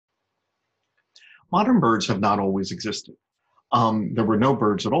Modern birds have not always existed. There were no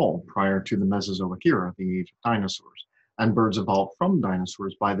birds at all prior to the Mesozoic era, the age of dinosaurs, and birds evolved from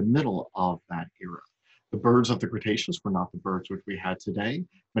dinosaurs by the middle of that era. The birds of the Cretaceous were not the birds which we had today.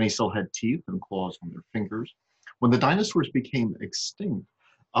 Many still had teeth and claws on their fingers. When the dinosaurs became extinct,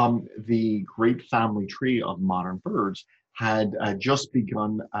 the great family tree of modern birds had just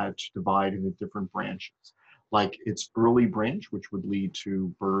begun to divide into different branches, like its early branch, which would lead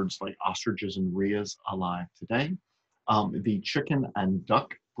to birds like ostriches and rheas alive today, the chicken and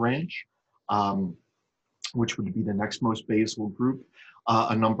duck branch, um, which would be the next most basal group,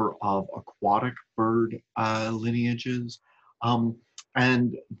 a number of aquatic bird lineages, um,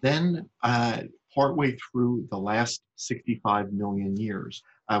 and then partway through the last 65 million years,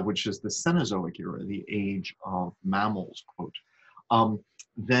 which is the Cenozoic era, the age of mammals, quote.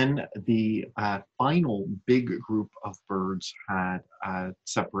 Then the final big group of birds had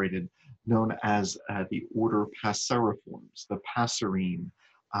separated, known as the order Passeriformes, the passerine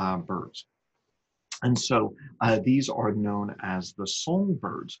birds. And so these are known as the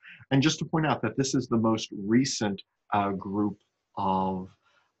songbirds. And just to point out that this is the most recent group of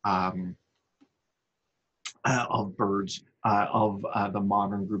um, birds of the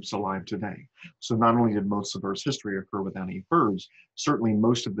modern groups alive today. So not only did most of Earth's history occur without any birds, certainly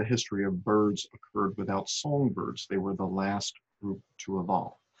most of the history of birds occurred without songbirds. They were the last group to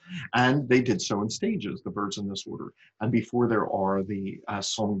evolve. And they did so in stages, the birds in this order. And before there are the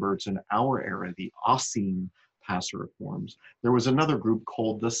songbirds in our era, the Oscine passeriforms, there was another group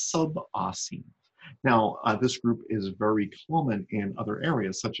called the sub-Oscines. Now, this group is very common in other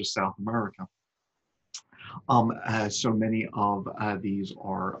areas, such as South America. So many of these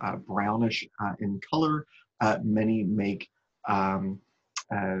are brownish in color. Many make um,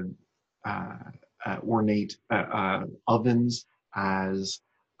 uh, ornate ovens as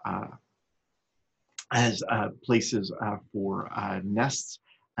uh, places for nests.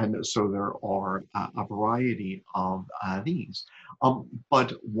 And so there are a variety of these.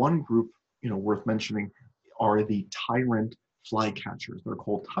 But one group, worth mentioning are the tyrant flycatchers. They're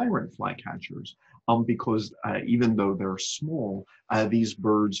called tyrant flycatchers because even though they're small, these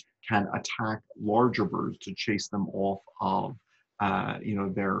birds can attack larger birds to chase them off of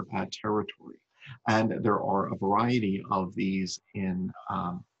their territory. And there are a variety of these in,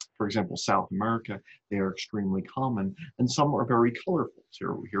 for example, South America. They are extremely common, and some are very colorful.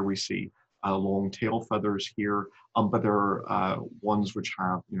 So here we see long tail feathers here, but there are ones which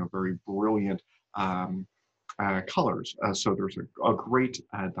have very brilliant colors. So there's a great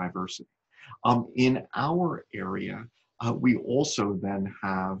diversity. In our area, we also then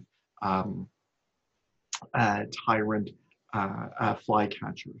have tyrant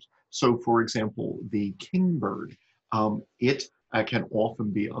flycatchers. So for example, the kingbird, it can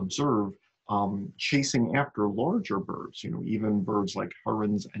often be observed chasing after larger birds, even birds like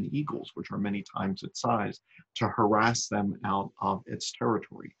herons and eagles, which are many times its size, to harass them out of its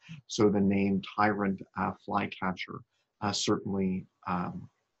territory. So the name tyrant flycatcher certainly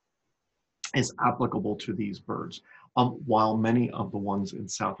is applicable to these birds. While many of the ones in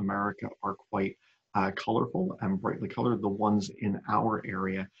South America are quite colorful and brightly colored, the ones in our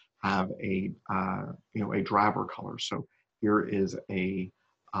area have a drabber color. So here is a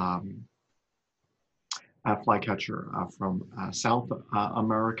flycatcher from South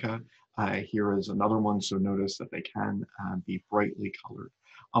America. Here is another one, so notice that they can be brightly colored.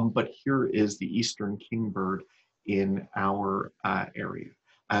 But here is the eastern kingbird in our area.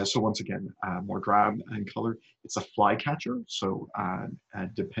 So once again, more drab and colored. It's a flycatcher, so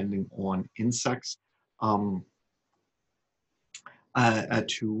depending on insects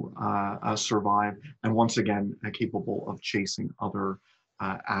to survive, and once again, capable of chasing other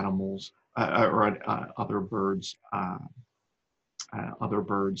animals or other birds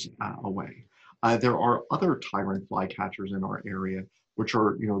away. There are other tyrant flycatchers in our area, which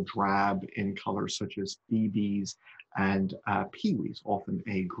are drab in color, such as phoebes and peewees, often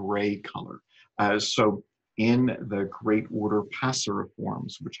a gray color. So in the great order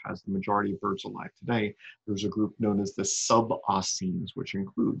Passeriformes, which has the majority of birds alive today, there's a group known as the sub-Oscines, which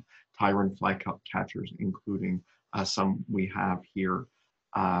include tyrant flycatchers, including some we have here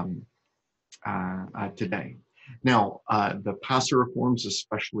today. Now, the passeriforms,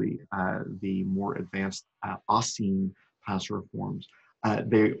 especially the more advanced Oscine passeriforms,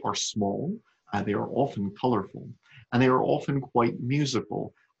 they are small, they are often colorful, and they are often quite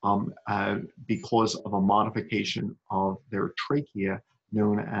musical because of a modification of their trachea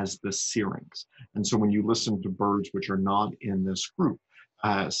known as the syrinx. And so when you listen to birds which are not in this group,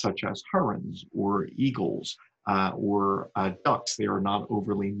 such as herons or eagles, or ducks. They are not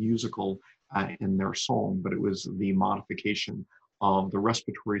overly musical in their song, but it was the modification of the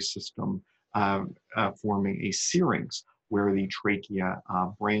respiratory system forming a syrinx where the trachea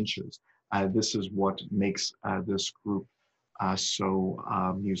branches. This is what makes this group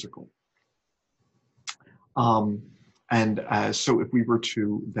so musical. Um, and so if we were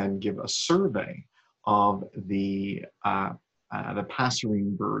to then give a survey of the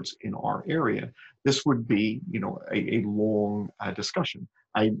passerine birds in our area, this would be, a long discussion.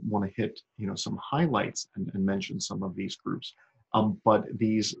 I want to hit, some highlights and mention some of these groups. But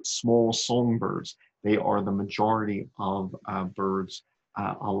these small songbirds, they are the majority of birds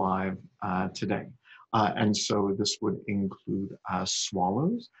alive today. And so this would include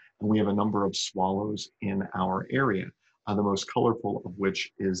swallows, and we have a number of swallows in our area. The most colorful of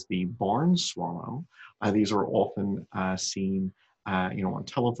which is the barn swallow. These are often seen, on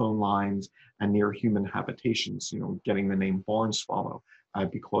telephone lines and near human habitations. Getting the name barn swallow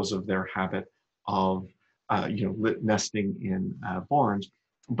because of their habit of, nesting in barns.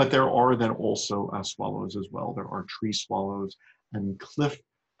 But there are then also swallows as well. There are tree swallows and cliff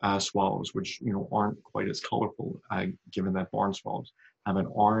swallows, which aren't quite as colorful, given that barn swallows have an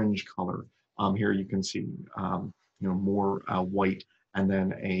orange color. Here you can see more white, and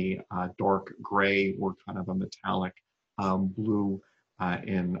then a dark gray or kind of a metallic blue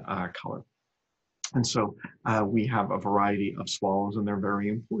in color. And so we have a variety of swallows, and they're very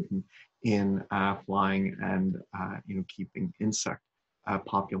important in flying and keeping insect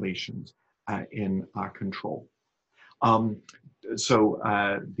populations in control. So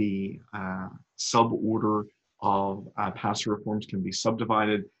the suborder of passeriforms can be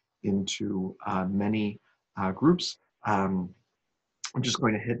subdivided into many groups. I'm just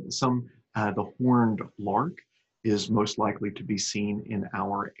going to hit some. The horned lark is most likely to be seen in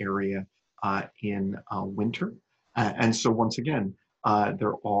our area in winter. And so once again,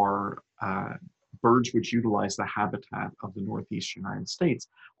 there are birds which utilize the habitat of the Northeast United States,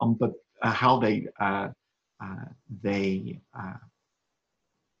 but how they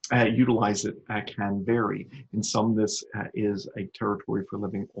utilize it can vary. In some, this is a territory for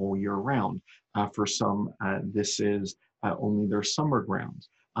living all year round. For some, this is only their summer grounds.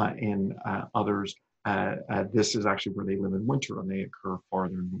 In others, this is actually where they live in winter, and they occur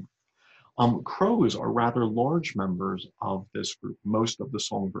farther north. Crows are rather large members of this group. Most of the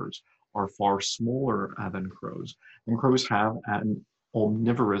songbirds are far smaller than crows, and crows have an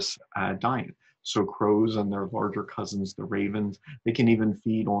omnivorous diet. So crows and their larger cousins, the ravens, they can even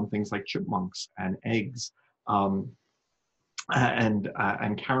feed on things like chipmunks and eggs and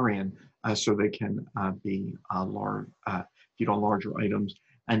carrion, so they can be large, feed on larger items.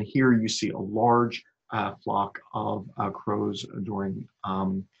 And here you see a large flock of crows during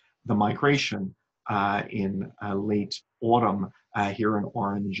the migration in late autumn here in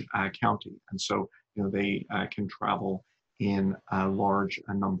Orange County. And so, they can travel in large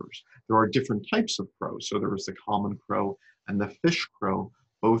numbers. There are different types of crows. So there is the common crow and the fish crow,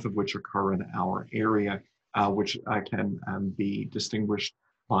 both of which occur in our area, which can be distinguished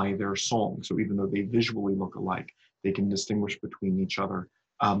by their song. So even though they visually look alike, they can distinguish between each other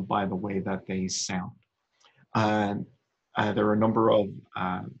by the way that they sound. There are a number of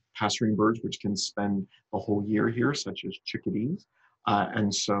passerine birds which can spend the whole year here, such as chickadees.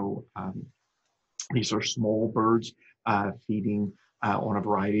 And so these are small birds feeding on a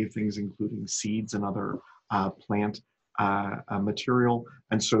variety of things, including seeds and other plant material.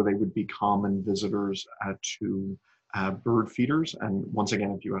 And so they would be common visitors to bird feeders. And once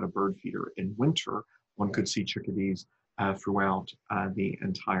again, if you had a bird feeder in winter, one could see chickadees throughout the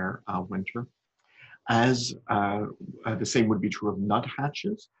entire winter. As the same would be true of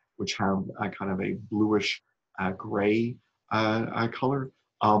nuthatches, which have kind of a bluish gray color.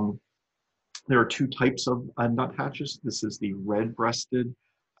 There are two types of nuthatches. This is the red-breasted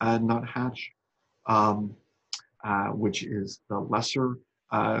nuthatch, which is the lesser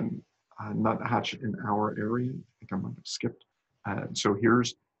nuthatch in our area. I think I might have skipped. So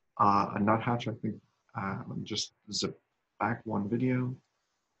here's a nuthatch. I think, let me just zip back one video.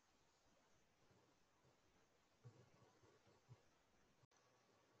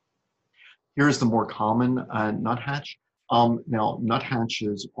 Here's the more common nuthatch. Now,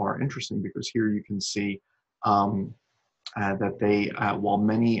 nuthatches are interesting because here you can see that they, while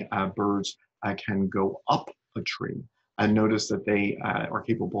many birds can go up a tree, notice that they are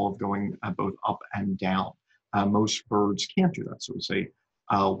capable of going both up and down. Most birds can't do that. So say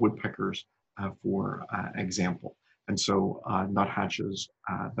woodpeckers, for example. And so nuthatches,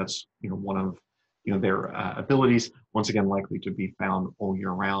 that's one of their abilities, once again, likely to be found all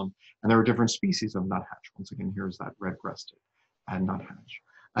year round. And there are different species of nuthatch. Once again, here's that red-breasted nuthatch.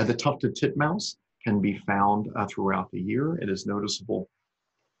 The tufted titmouse can be found throughout the year. It is noticeable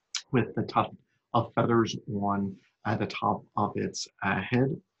with the tuft of feathers on the top of its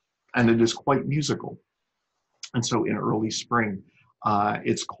head, and it is quite musical. And so in early spring,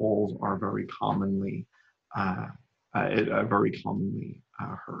 its calls are very commonly heard.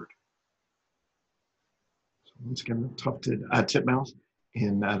 So once again, the tufted titmouse.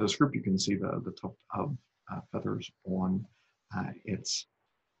 In this group, you can see the tuft of feathers on its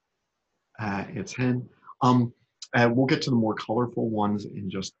head. We'll get to the more colorful ones in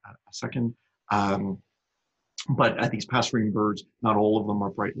just a second. But these passerine birds, not all of them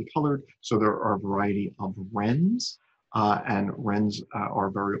are brightly colored. So there are a variety of wrens, and wrens are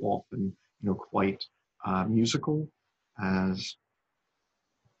very often, quite musical, as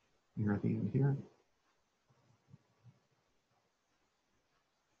near the end here.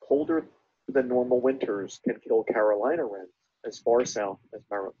 Colder than normal winters can kill Carolina wrens as far south as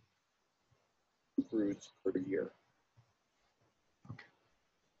Maryland. Broods per year. Okay.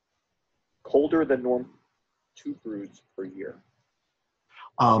 Colder than normal, 2 broods per year.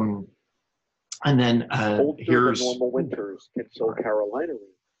 And then colder than normal winters can kill Carolina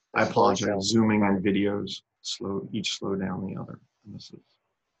wrens. I apologize. Zooming on videos, each slow down the other. And this is,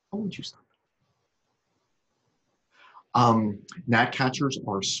 how would you stop it? Gnatcatchers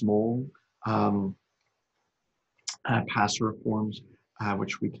are small passeriforms,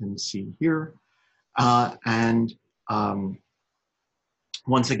 which we can see here. And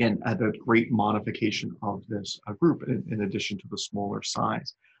once again, the great modification of this group, in addition to the smaller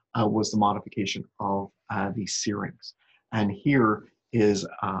size, was the modification of the syrinx. And here is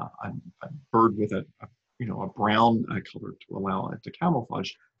a bird with a brown color to allow it to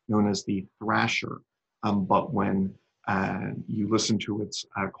camouflage, known as the thrasher. But when you listen to its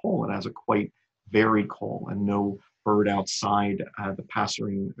call, it has a quite varied call, and no bird outside the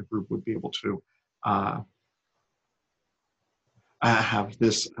passerine group would be able to have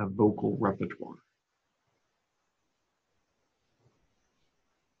this vocal repertoire.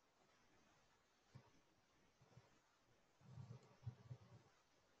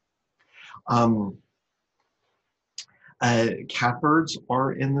 Catbirds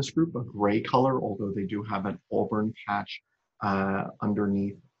are in this group, a gray color, although they do have an auburn patch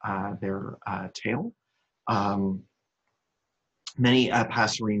underneath their tail. Many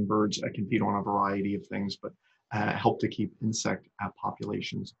passerine birds can feed on a variety of things, but help to keep insect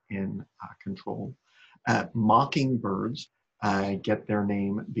populations in control. Mockingbirds get their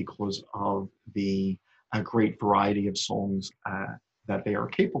name because of the great variety of songs that they are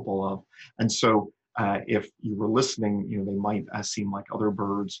capable of. And so if you were listening, they might seem like other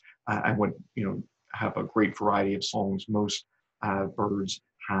birds and would, have a great variety of songs. Most birds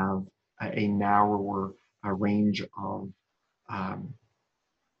have a narrower range of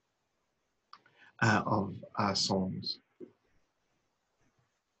songs.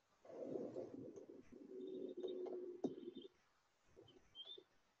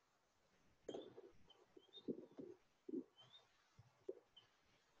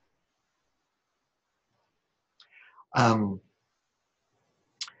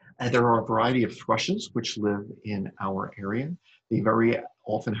 There are a variety of thrushes which live in our area. They very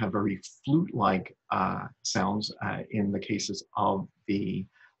often have very flute-like sounds in the cases of the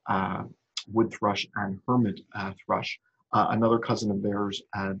wood thrush and hermit thrush. Another cousin of theirs,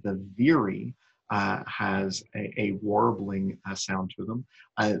 the veery, has a warbling sound to them.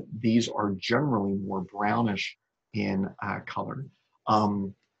 These are generally more brownish in color.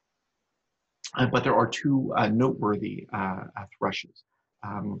 But there are two noteworthy thrushes.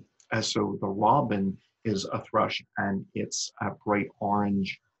 So the robin is a thrush, and it's a bright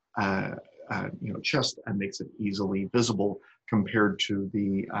orange chest, and makes it easily visible compared to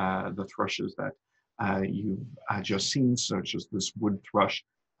the thrushes that you've just seen, such as this wood thrush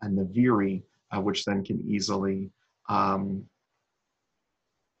and the veery, which then can easily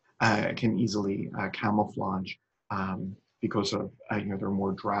camouflage because of their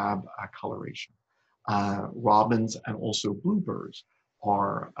more drab coloration. Robins and also bluebirds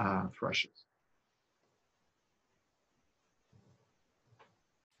are thrushes.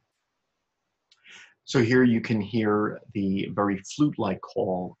 So here you can hear the very flute-like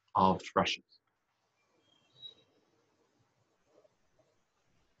call of thrushes.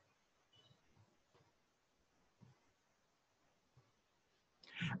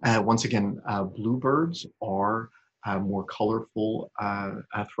 Once again, bluebirds are more colorful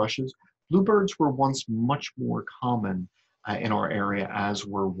thrushes. Bluebirds were once much more common in our area, as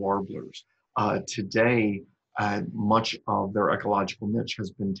were warblers. Today, much of their ecological niche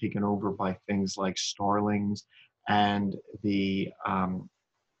has been taken over by things like starlings and the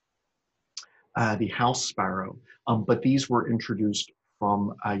house sparrow. But these were introduced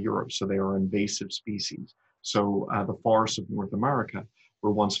from Europe, so they are invasive species. So the forests of North America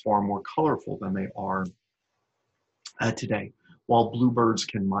were once far more colorful than they are today. While bluebirds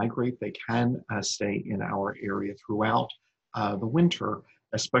can migrate, they can stay in our area throughout the winter,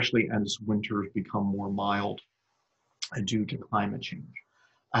 especially as winters become more mild due to climate change.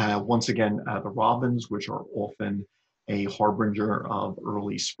 Once again, the robins, which are often a harbinger of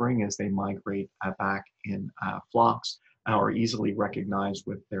early spring as they migrate back in flocks, are easily recognized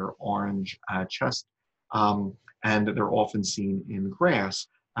with their orange chest, and they're often seen in grass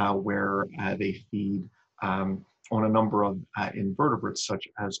where they feed on a number of invertebrates such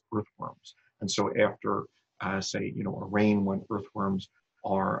as earthworms. And so after, say, a rain, when earthworms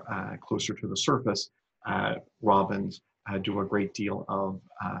are closer to the surface, robins do a great deal of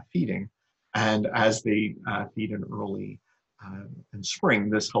feeding. And as they feed in spring,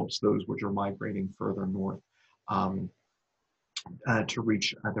 this helps those which are migrating further north um, to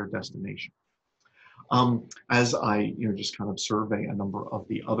reach their destination. As I just kind of survey a number of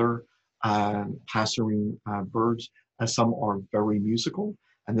the other passerine birds, some are very musical,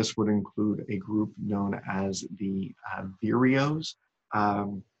 and this would include a group known as the vireos,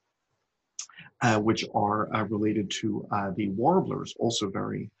 um, which are related to the warblers, also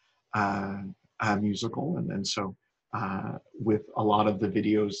very musical. And so with a lot of the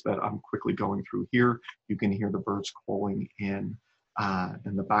videos that I'm quickly going through here, you can hear the birds calling in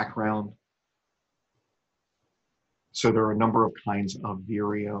the background. So there are a number of kinds of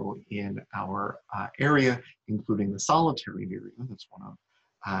vireo in our area, including the solitary vireo. That's one of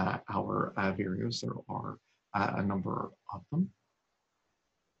our vireos. There are a number of them.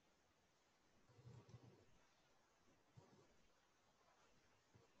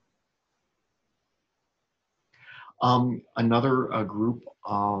 Another group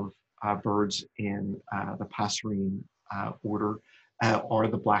of birds in the passerine order are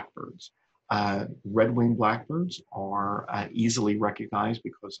the blackbirds. Red-winged blackbirds are easily recognized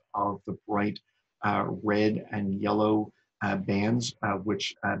because of the bright red and yellow bands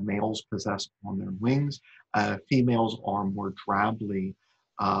which males possess on their wings. Females are more drably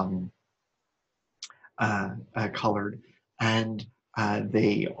um, colored, and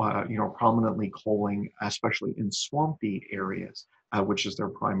they prominently calling, especially in swampy areas, which is their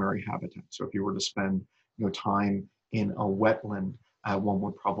primary habitat. So if you were to spend time in a wetland, one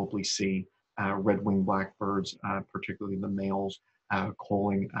would probably see red-winged blackbirds, particularly the males,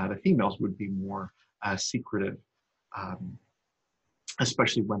 calling. The females would be more secretive, um,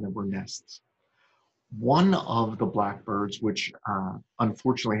 especially when there were nests. One of the blackbirds, which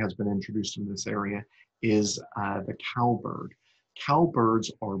unfortunately has been introduced in this area, is the cowbird.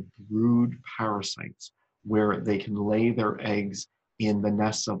 Cowbirds are brood parasites where they can lay their eggs in the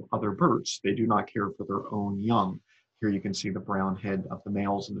nests of other birds. They do not care for their own young. Here you can see the brown head of the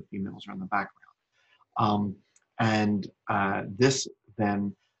males, and the females are in the background. Um, and this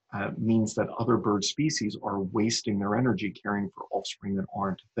then means that other bird species are wasting their energy caring for offspring that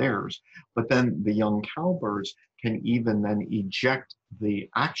aren't theirs. But then the young cowbirds can even then eject the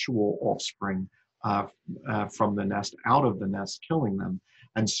actual offspring from the nest out of the nest, killing them.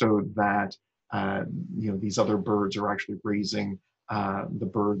 And so that these other birds are actually raising the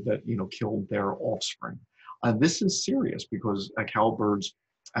bird that killed their offspring. This is serious because cowbirds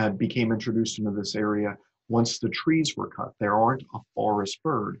became introduced into this area once the trees were cut. They aren't a forest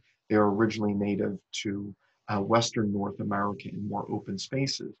bird. They're originally native to Western North America in more open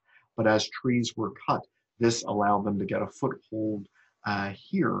spaces. But as trees were cut, this allowed them to get a foothold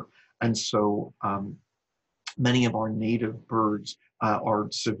here. And so many of our native birds are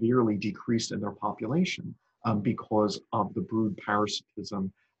severely decreased in their population because of the brood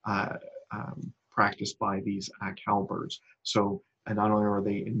parasitism practiced by these cowbirds. So and not only are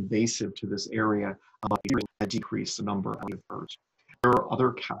they invasive to this area, but they decrease the number of birds. There are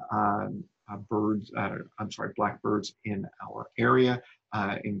other blackbirds in our area,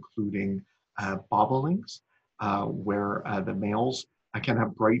 including bobolinks, where the males can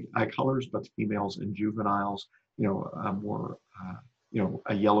have bright colors, but females and juveniles, more,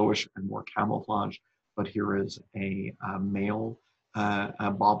 a yellowish and more camouflage. But here is a male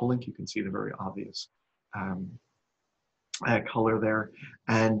bobolink. You can see the very obvious color there.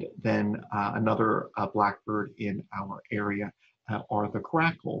 And then another blackbird in our area are the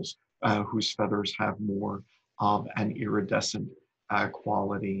grackles, whose feathers have more of an iridescent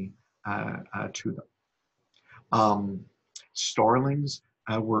quality to them. Starlings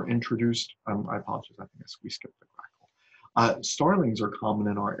were introduced. I apologize, I think we skipped the grackle. Starlings are common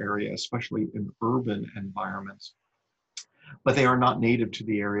in our area, especially in urban environments, but they are not native to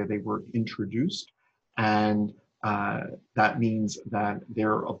the area. They were introduced, and that means that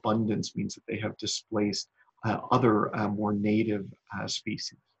their abundance means that they have displaced other more native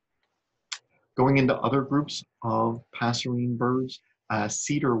species. Going into other groups of passerine birds,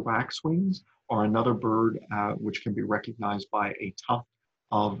 cedar waxwings are another bird which can be recognized by a tuft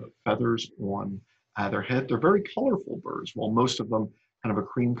of feathers on their head. They're very colorful birds. While most of them kind of a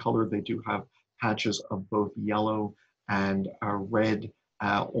cream color, they do have patches of both yellow and red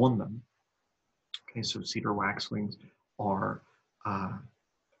on them. Okay, so cedar waxwings are,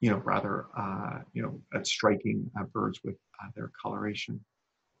 rather, striking birds with their coloration.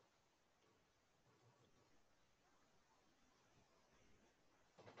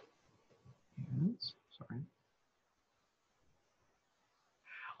 Yes, sorry.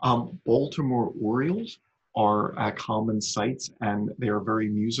 Baltimore Orioles are common sights, and they are very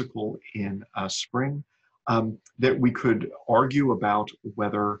musical in spring. That we could argue about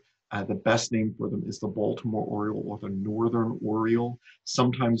whether the best name for them is the Baltimore Oriole or the Northern Oriole.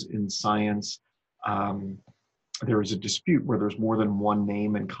 Sometimes in science, there is a dispute where there's more than one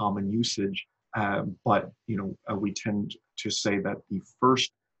name in common usage, but we tend to say that the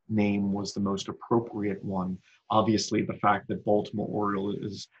first name was the most appropriate one. Obviously, the fact that Baltimore Oriole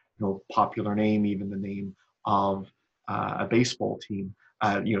is a popular name, even the name of a baseball team,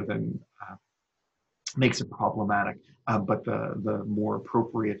 then makes it problematic. But the more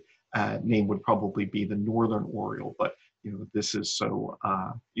appropriate name would probably be the Northern Oriole. But this is so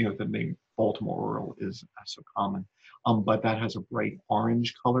the name Baltimore Oriole is so common. But that has a bright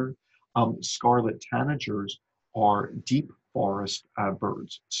orange color. Scarlet tanagers are deep forest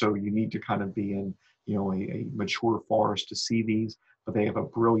birds, so you need to kind of be in a mature forest to see these. But they have a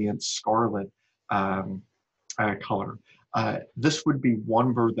brilliant scarlet color. This would be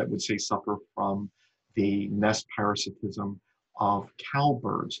one bird that would say suffer from the nest parasitism of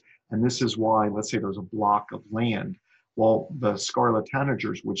cowbirds. And this is why, let's say there's a block of land. Well, the scarlet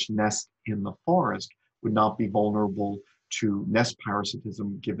tanagers, which nest in the forest, would not be vulnerable to nest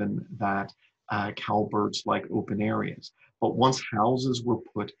parasitism, given that cowbirds like open areas. But once houses were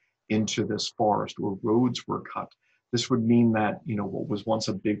put into this forest or roads were cut, this would mean that what was once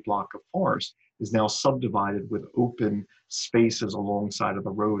a big block of forest is now subdivided with open spaces alongside of the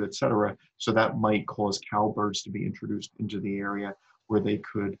road, et cetera. So that might cause cowbirds to be introduced into the area where they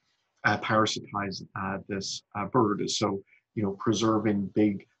could parasitize this bird. So, preserving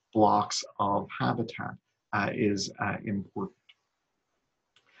big blocks of habitat is important.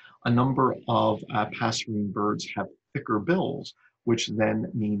 A number of passerine birds have thicker bills, which then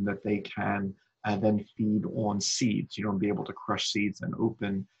mean that they can then feed on seeds, and be able to crush seeds and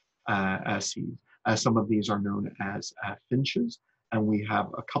open seeds. Some of these are known as finches, and we have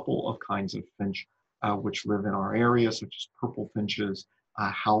a couple of kinds of finch which live in our area, such as purple finches,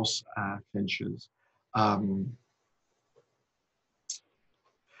 house finches.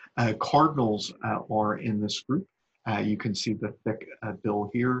 Cardinals are in this group. You can see the thick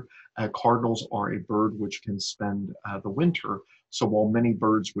bill here. Cardinals are a bird which can spend the winter. So while many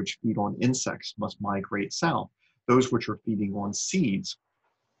birds which feed on insects must migrate south, those which are feeding on seeds,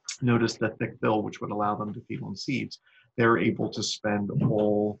 notice the thick bill which would allow them to feed on seeds, they're able to spend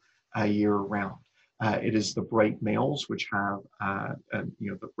all year round. It is the bright males which have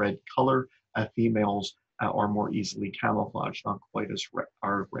the red color. Females are more easily camouflaged, not quite as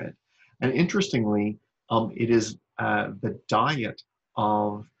red. And interestingly, it is the diet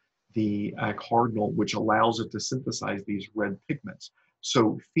of the cardinal which allows it to synthesize these red pigments.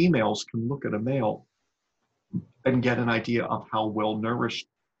 So females can look at a male and get an idea of how well nourished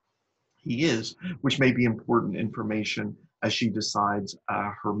he is, which may be important information as she decides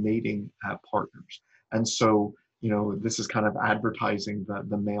her mating partners. And so, this is kind of advertising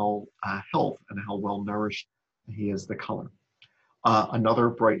the male health and how well nourished he is, the color. Another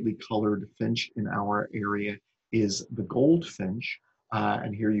brightly colored finch in our area is the goldfinch.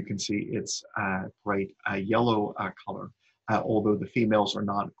 And here you can see its bright yellow color, although the females are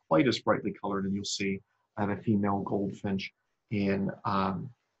not quite as brightly colored, and you'll see the female goldfinch in a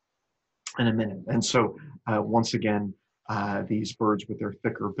minute. And so once again, these birds with their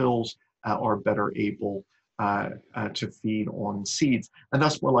thicker bills are better able to feed on seeds, and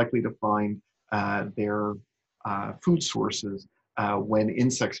thus more likely to find their food sources when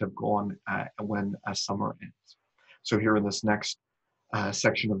insects have gone, when summer ends. So here in this next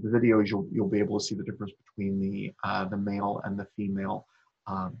section of the video, you'll be able to see the difference between the male and the female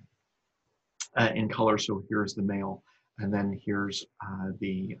in color. So here's the male. and then here's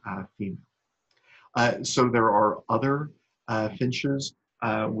the female. So there are other finches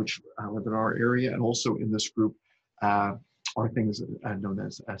which live in our area, and also in this group are things known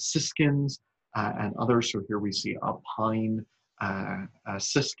as siskins and others. So here we see a pine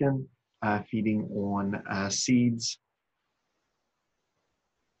siskin feeding on seeds.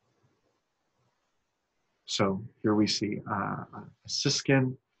 So here we see a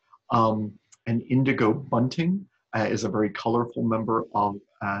siskin. An indigo bunting is a very colorful member of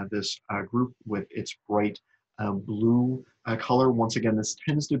this group with its bright blue color. Once again, this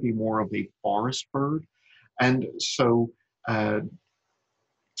tends to be more of a forest bird. And so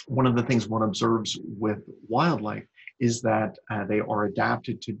one of the things one observes with wildlife is that they are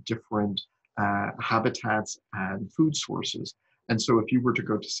adapted to different habitats and food sources. And so if you were to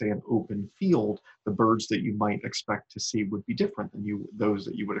go to, say, an open field, the birds that you might expect to see would be different than those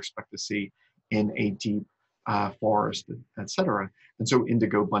that you would expect to see in a deep forest, etc. And so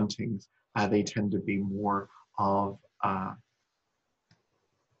indigo buntings, they tend to be more of a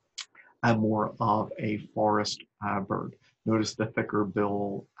forest bird. Notice the thicker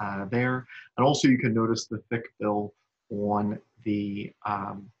bill there, and also you can notice the thick bill on the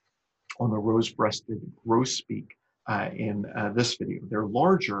rose-breasted grosbeak in this video. They're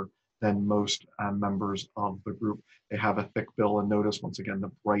larger than most members of the group. They have a thick bill, and notice once again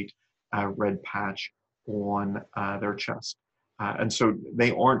the bright red patch on their chest. And so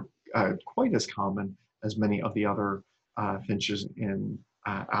they aren't quite as common as many of the other finches in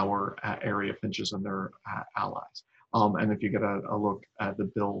our area, finches and their allies. And if you get a look, the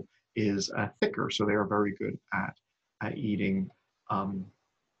bill is thicker, so they are very good at eating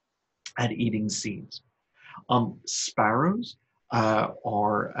seeds. Sparrows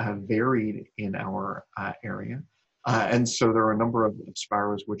are varied in our area. And so there are a number of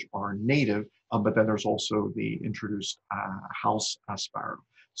sparrows which are native, but then there's also the introduced house sparrow.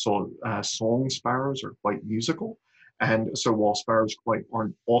 So song sparrows are quite musical. And so while sparrows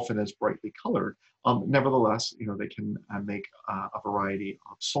aren't often as brightly colored, nevertheless, they can make a variety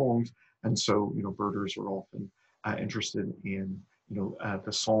of songs. And so, birders are often interested in,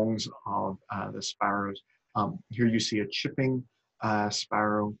 the songs of the sparrows. Here you see a chipping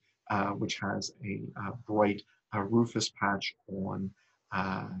sparrow, which has a bright rufous patch on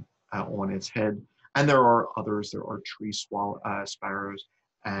its head. And there are others. There are tree sparrows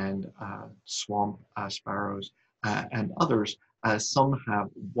and swamp sparrows and others. Some have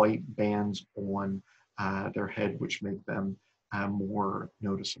white bands on their head, which make them more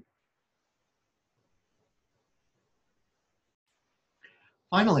noticeable.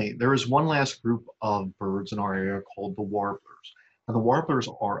 Finally, there is one last group of birds in our area called the warblers. And the warblers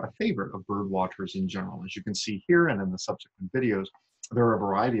are a favorite of bird watchers in general. As you can see here and in the subsequent videos, there are a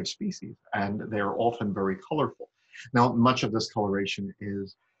variety of species, and they are often very colorful. Now, much of this coloration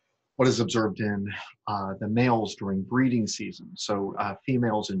is what is observed in the males during breeding season. So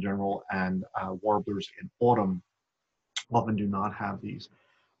females in general and warblers in autumn often do not have these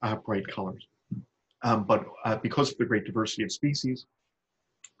bright colors. But because of the great diversity of species,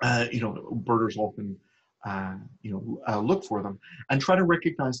 birders often, look for them and try to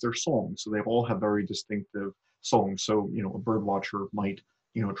recognize their songs. So they all have very distinctive songs. So, a bird watcher might,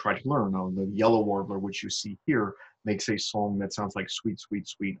 try to learn. The yellow warbler, which you see here, makes a song that sounds like sweet, sweet,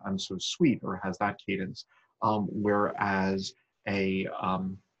 sweet, I'm so sweet, or has that cadence. Whereas a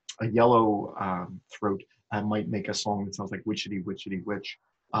yellow throat might make a song that sounds like witchity, witchity, witch.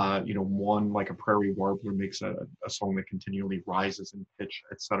 One like a prairie warbler makes a song that continually rises in pitch,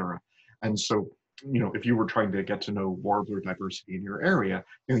 etc. And so, if you were trying to get to know warbler diversity in your area,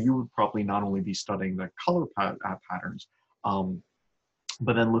 you would probably not only be studying the color patterns,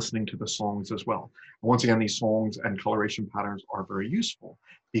 but then listening to the songs as well. And once again, these songs and coloration patterns are very useful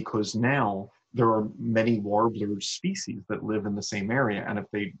because now there are many warbler species that live in the same area. And if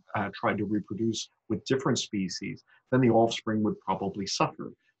they tried to reproduce with different species, then the offspring would probably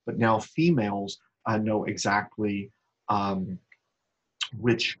suffer. But now females know exactly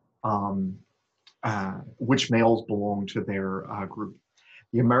which males belong to their group.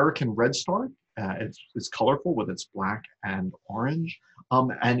 The American redstart, it's colorful with its black and orange,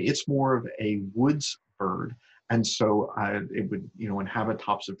 and it's more of a woods bird. And so it would, inhabit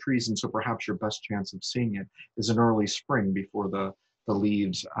tops of trees. And so perhaps your best chance of seeing it is in early spring before the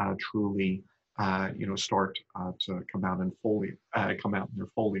leaves truly, start to come out in their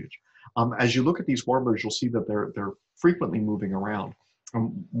foliage. As you look at these warblers, you'll see that they're frequently moving around.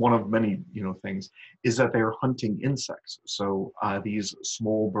 One of many, things is that they're hunting insects. So these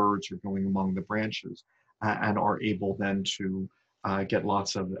small birds are going among the branches and are able then to get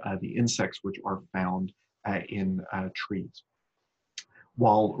lots of the insects which are found in trees,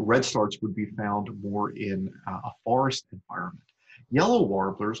 while redstarts would be found more in a forest environment. Yellow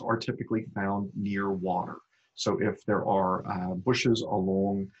warblers are typically found near water. So if there are bushes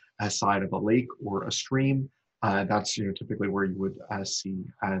along a side of a lake or a stream, that's typically where you would see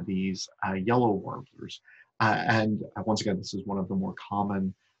these yellow warblers. And once again, this is one of the more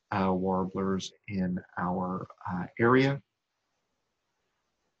common warblers in our area.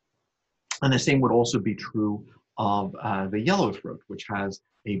 And the same would also be true of the yellowthroat, which has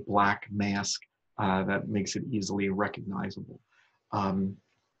a black mask that makes it easily recognizable.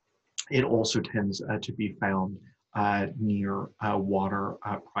 It also tends to be found near water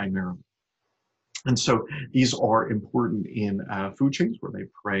primarily. And so these are important in food chains where they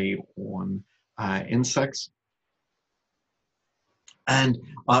prey on insects. And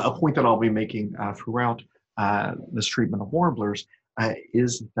a point that I'll be making throughout this treatment of warblers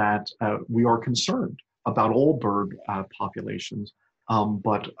is that we are concerned about all bird populations,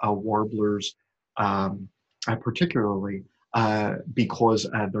 but warblers particularly because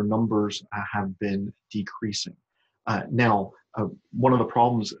their numbers have been decreasing. Now, one of the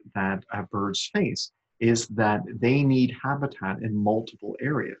problems that birds face is that they need habitat in multiple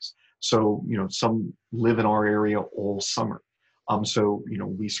areas. So, some live in our area all summer. So,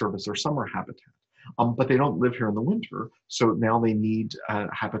 we serve as their summer habitat. But they don't live here in the winter, so now they need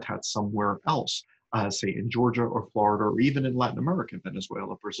habitat somewhere else, say in Georgia or Florida, or even in Latin America,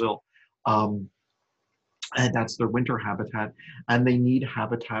 Venezuela, Brazil. And that's their winter habitat, and they need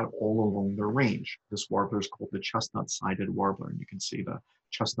habitat all along their range. This warbler is called the chestnut-sided warbler, and you can see the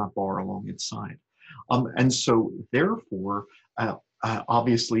chestnut bar along its side. And so, therefore,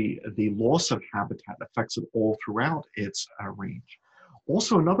 obviously, the loss of habitat affects it all throughout its range.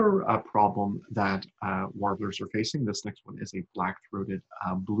 Also, another problem that warblers are facing, this next one is a black-throated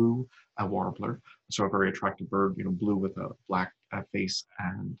blue warbler. So a very attractive bird, blue with a black face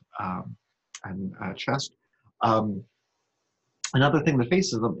and chest. Another thing that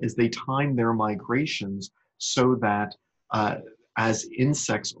faces them is they time their migrations so that as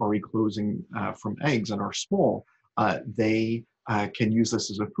insects are eclosing from eggs and are small, they can use this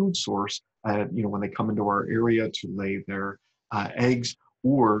as a food source, when they come into our area to lay their eggs,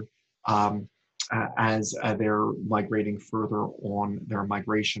 or as they're migrating further on their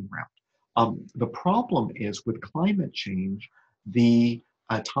migration route. The problem is with climate change, the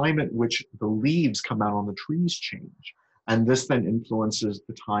time at which the leaves come out on the trees change. And this then influences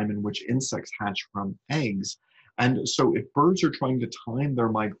the time in which insects hatch from eggs. And so if birds are trying to time their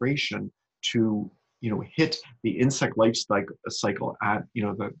migration to, hit the insect life cycle at,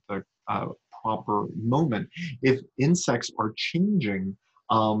 the proper moment, if insects are changing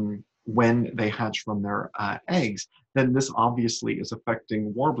when they hatch from their eggs, then this obviously is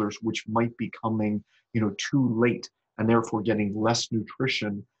affecting warblers, which might be coming, too late, and therefore getting less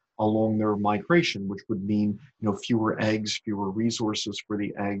nutrition along their migration, which would mean, fewer eggs, fewer resources for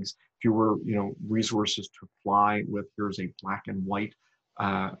the eggs, fewer, resources to fly with. Here's a black and white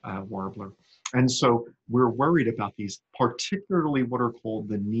warbler. And so we're worried about these, particularly what are called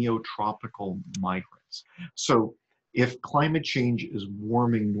the neotropical migrants. So if climate change is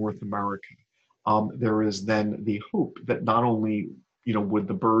warming North America, there is then the hope that not only, would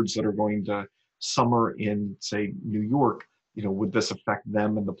the birds that are going to summer in, say, New York, would this affect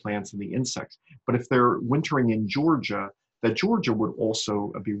them and the plants and the insects? But if they're wintering in Georgia, that Georgia would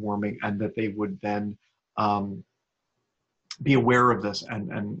also be warming, and that they would then be aware of this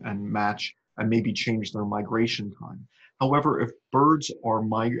and match and maybe change their migration time. However, if birds are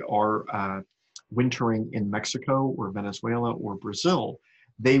wintering in Mexico or Venezuela or Brazil,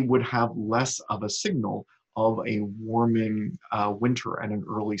 they would have less of a signal of a warming winter and an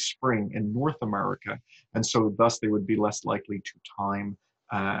early spring in North America. And so thus they would be less likely to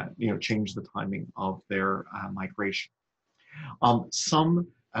change the timing of their migration. Some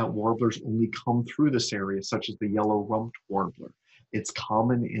warblers only come through this area, such as the yellow-rumped warbler. It's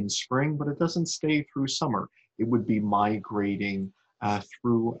common in spring, but it doesn't stay through summer. It would be migrating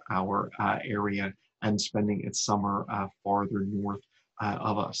through our area and spending its summer farther north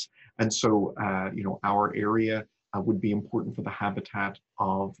of us. And so, our area would be important for the habitat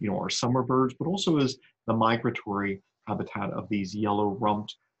of, our summer birds, but also as the migratory habitat of these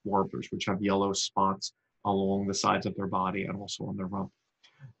yellow-rumped warblers, which have yellow spots along the sides of their body and also on their rump.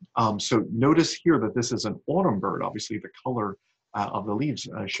 So notice here that this is an autumn bird. Obviously, the color of the leaves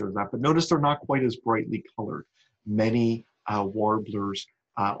shows that, but notice they're not quite as brightly colored. Many warblers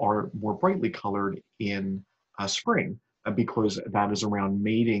are more brightly colored in spring because that is around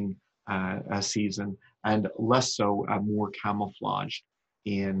mating season, and less so more camouflaged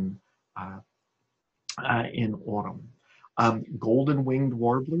in in autumn. Golden winged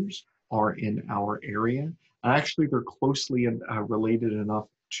warblers are in our area. Actually, they're closely related enough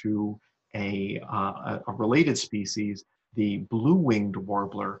to a related species, the blue winged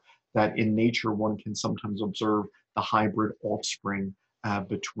warbler, that in nature one can sometimes observe the hybrid offspring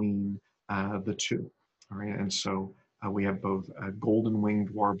between the two. All right, and so we have both golden winged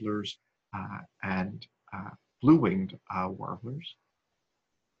warblers and blue winged warblers.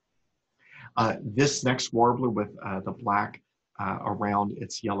 This next warbler with the black around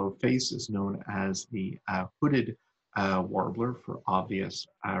its yellow face is known as the hooded warbler for obvious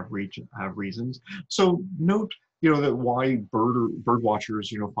reasons. So note, that why bird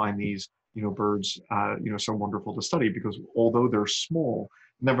watchers, find these, birds, so wonderful to study, because although they're small,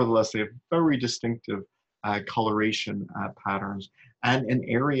 nevertheless they have very distinctive coloration patterns, and an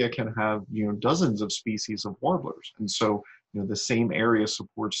area can have, dozens of species of warblers, and so, the same area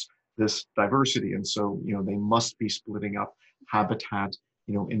supports this diversity. And so, they must be splitting up habitat,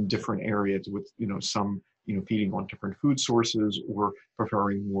 in different areas with, some, feeding on different food sources or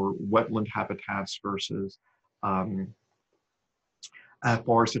preferring more wetland habitats versus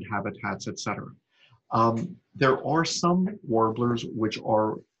forested habitats, etc. There are some warblers which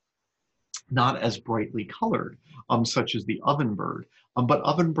are not as brightly colored, such as the ovenbird, but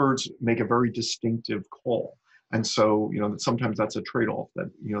ovenbirds make a very distinctive call. And so, sometimes that's a trade-off, that,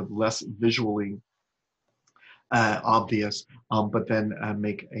 less visually obvious, but then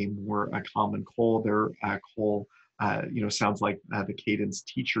make a more common call. Their call, sounds like the cadence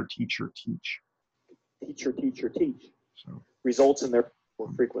teacher, teacher, teach. Teacher, teacher, teach. So results in their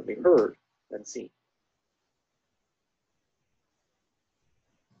more frequently heard than seen.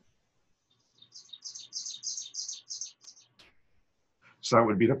 So that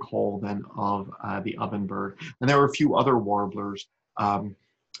would be the call then of the ovenbird. And there are a few other warblers,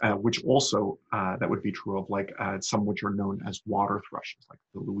 which also that would be true of, like some which are known as water thrushes, like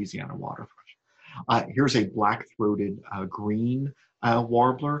the Louisiana water thrush. Here's a black-throated green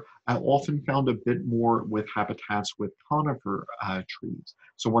warbler, often found a bit more with habitats with conifer trees.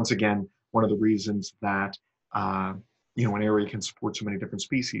 So once again, one of the reasons that an area can support so many different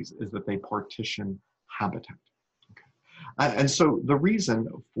species is that they partition habitat. And so the reason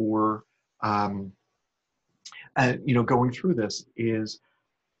for going through this is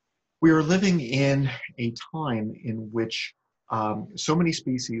we are living in a time in which so many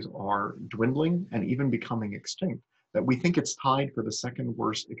species are dwindling and even becoming extinct that we think it's tied for the second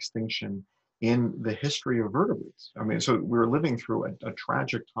worst extinction in the history of vertebrates. I mean, so we're living through a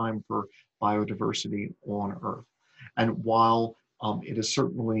tragic time for biodiversity on Earth. And while it is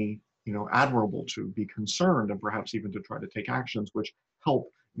certainly admirable to be concerned and perhaps even to try to take actions which help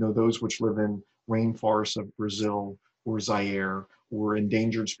those which live in rainforests of Brazil or Zaire, or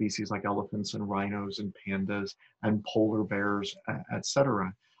endangered species like elephants and rhinos and pandas and polar bears,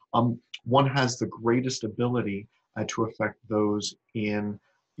 etc. One has the greatest ability to affect those in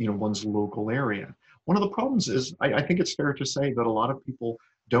one's local area. One of the problems is, I think it's fair to say that a lot of people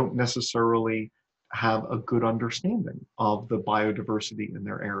don't necessarily have a good understanding of the biodiversity in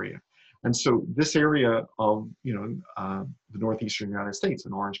their area. And so this area of the northeastern United States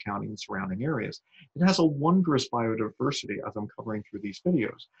and Orange County and surrounding areas, it has a wondrous biodiversity, as I'm covering through these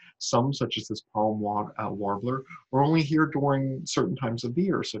videos. Some, such as this palm warbler, are only here during certain times of the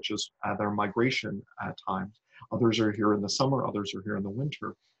year, such as their migration times. Others are here in the summer, others are here in the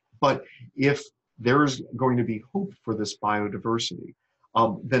winter. But if there's going to be hope for this biodiversity,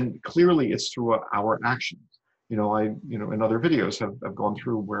 then clearly it's through our actions. I, in other videos have gone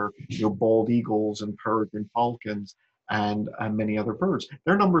through where, bald eagles and peregrine falcons and many other birds,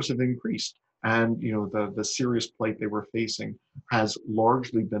 their numbers have increased. And, the serious plight they were facing has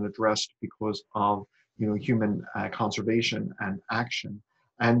largely been addressed because of, human conservation and action.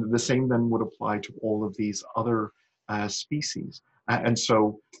 And the same then would apply to all of these other species. And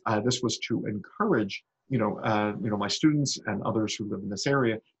so this was to encourage my students and others who live in this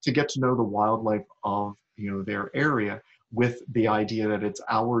area to get to know the wildlife of their area, with the idea that it's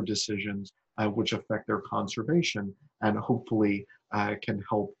our decisions which affect their conservation and hopefully can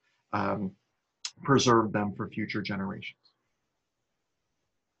help preserve them for future generations.